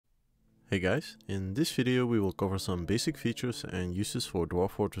Hey guys, in this video we will cover some basic features and uses for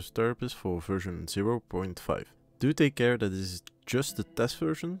Dwarf Therapist for version 0.5. Do take care that this is just the test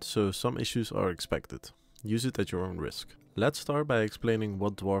version, so some issues are expected. Use it at your own risk. Let's start by explaining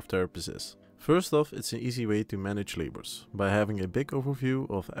what Dwarf Therapist is. First off, it's an easy way to manage labors. By having a big overview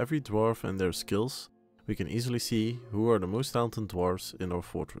of every dwarf and their skills, we can easily see who are the most talented dwarves in our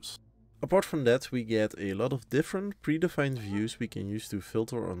fortress. Apart from that, we get a lot of different predefined views we can use to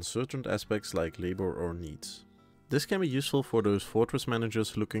filter on certain aspects like labor or needs. This can be useful for those fortress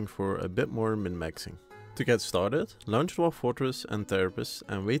managers looking for a bit more min-maxing. To get started, launch Dwarf Fortress and Therapist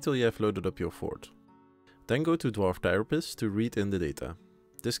and wait till you have loaded up your fort. Then go to Dwarf Therapist to read in the data.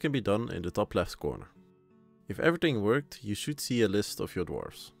 This can be done in the top left corner. If everything worked, you should see a list of your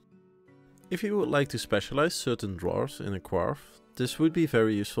dwarves. If you would like to specialize certain dwarves in a dwarf, this would be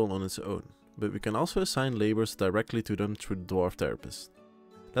very useful on its own, but we can also assign labors directly to them through the Dwarf Therapist.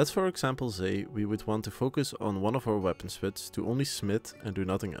 Let's for example say we would want to focus on one of our weaponsmiths to only smith and do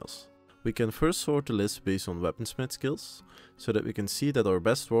nothing else. We can first sort the list based on weaponsmith skills, so that we can see that our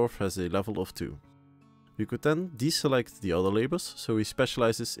best dwarf has a level of 2. We could then deselect the other labors, so he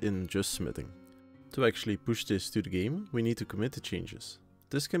specializes in just smithing. To actually push this to the game, we need to commit the changes.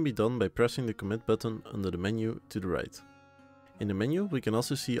 This can be done by pressing the commit button under the menu to the right. In the menu, we can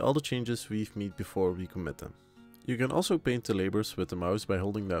also see all the changes we've made before we commit them. You can also paint the labors with the mouse by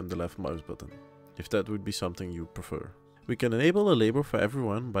holding down the left mouse button, if that would be something you prefer. We can enable a labor for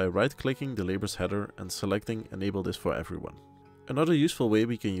everyone by right-clicking the labor's header and selecting Enable this for everyone. Another useful way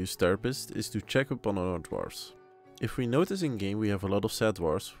we can use Therapist is to check up on our dwarves. If we notice in game we have a lot of sad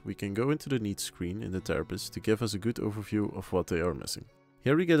dwarves, we can go into the needs screen in the Therapist to give us a good overview of what they are missing.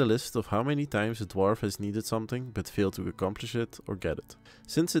 Here we get a list of how many times a dwarf has needed something but failed to accomplish it or get it.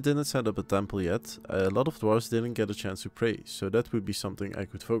 Since it didn't set up a temple yet, a lot of dwarves didn't get a chance to pray, so that would be something I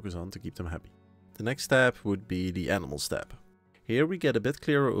could focus on to keep them happy. The next tab would be the Animals tab. Here we get a bit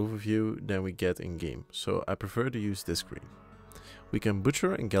clearer overview than we get in game, so I prefer to use this screen. We can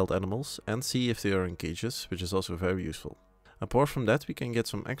butcher and geld animals and see if they are in cages, which is also very useful. Apart from that, we can get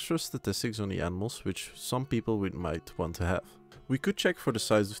some extra statistics on the animals, which some people might want to have. We could check for the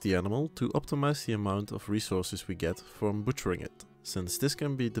size of the animal to optimize the amount of resources we get from butchering it, since this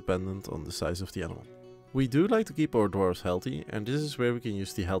can be dependent on the size of the animal. We do like to keep our dwarves healthy, and this is where we can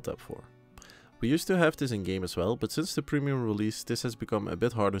use the health tab for. We used to have this in game as well, but since the premium release this has become a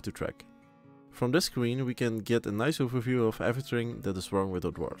bit harder to track. From this screen we can get a nice overview of everything that is wrong with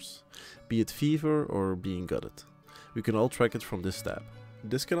our dwarves, be it fever or being gutted. We can all track it from this tab.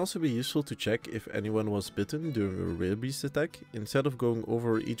 This can also be useful to check if anyone was bitten during a rabies attack, instead of going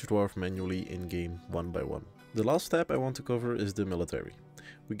over each dwarf manually in game one by one. The last tab I want to cover is the military.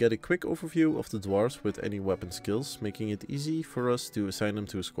 We get a quick overview of the dwarves with any weapon skills, making it easy for us to assign them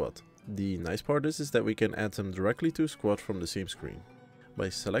to a squad. The nice part is that we can add them directly to a squad from the same screen. By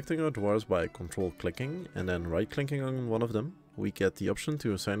selecting our dwarves by control clicking and then right clicking on one of them, we get the option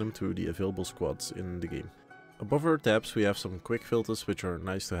to assign them to the available squads in the game. Above our tabs we have some quick filters which are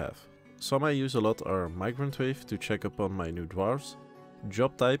nice to have. Some I use a lot are Migrant Wave to check up on my new dwarves,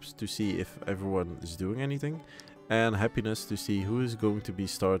 Job Types to see if everyone is doing anything, and Happiness to see who is going to be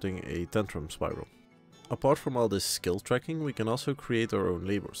starting a tantrum spiral. Apart from all this skill tracking, we can also create our own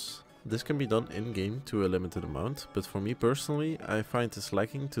labors. This can be done in-game to a limited amount, but for me personally I find this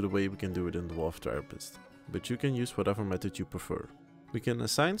lacking to the way we can do it in Dwarf Therapist, but you can use whatever method you prefer. We can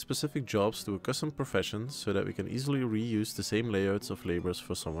assign specific jobs to a custom profession so that we can easily reuse the same layouts of labors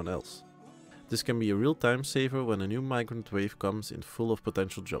for someone else. This can be a real time saver when a new migrant wave comes in full of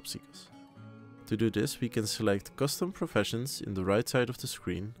potential job seekers. To do this we can select custom professions in the right side of the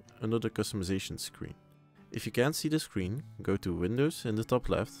screen under the customization screen. If you can't see the screen, go to Windows in the top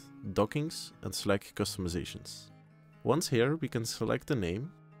left, Dockings and select Customizations. Once here we can select the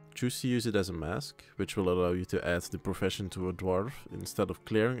name, choose to use it as a mask, which will allow you to add the profession to a dwarf instead of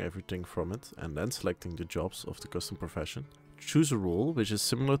clearing everything from it and then selecting the jobs of the custom profession. Choose a role which is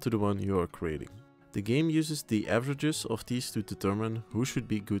similar to the one you are creating. The game uses the averages of these to determine who should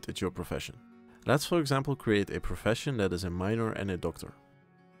be good at your profession. Let's for example create a profession that is a miner and a doctor.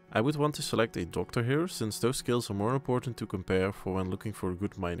 I would want to select a doctor here, since those skills are more important to compare for when looking for a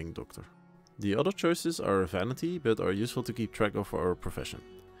good mining doctor. The other choices are vanity, but are useful to keep track of our profession.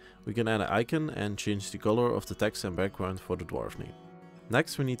 We can add an icon and change the color of the text and background for the dwarf name.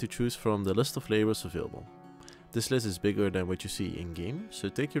 Next we need to choose from the list of labors available. This list is bigger than what you see in game, so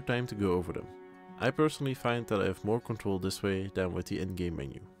take your time to go over them. I personally find that I have more control this way than with the in-game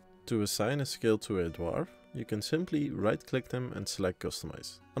menu. To assign a skill to a dwarf, you can simply right click them and select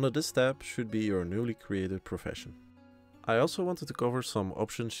Customize. Under this tab should be your newly created profession. I also wanted to cover some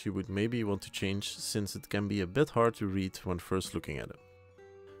options you would maybe want to change, since it can be a bit hard to read when first looking at it.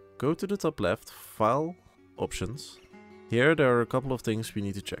 Go to the top left, File, Options. Here there are a couple of things we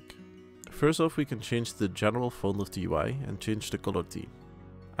need to check. First off, we can change the general font of the UI and change the color theme.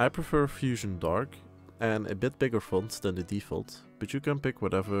 I prefer Fusion Dark and a bit bigger font than the default, but you can pick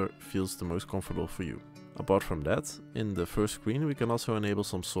whatever feels the most comfortable for you. Apart from that, in the first screen we can also enable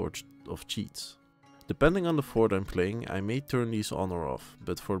some sort of cheats. Depending on the fort I'm playing, I may turn these on or off,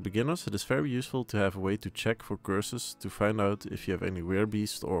 but for beginners it is very useful to have a way to check for curses to find out if you have any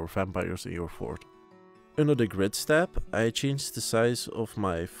werebeasts or vampires in your fort. Under the grids tab, I changed the size of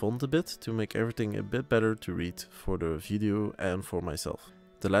my font a bit to make everything a bit better to read for the video and for myself.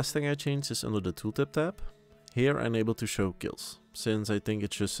 The last thing I changed is under the tooltip tab. Here I'm able to show kills, since I think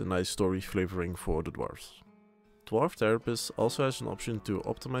it's just a nice story flavoring for the dwarves. Dwarf Therapist also has an option to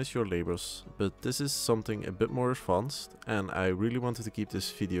optimize your labors, but this is something a bit more advanced and I really wanted to keep this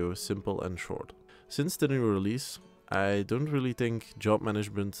video simple and short. Since the new release, I don't really think job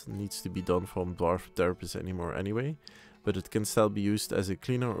management needs to be done from Dwarf Therapist anymore anyway, but it can still be used as a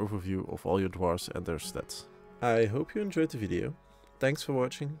cleaner overview of all your dwarves and their stats. I hope you enjoyed the video, thanks for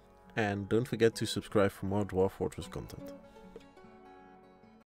watching, and don't forget to subscribe for more Dwarf Fortress content.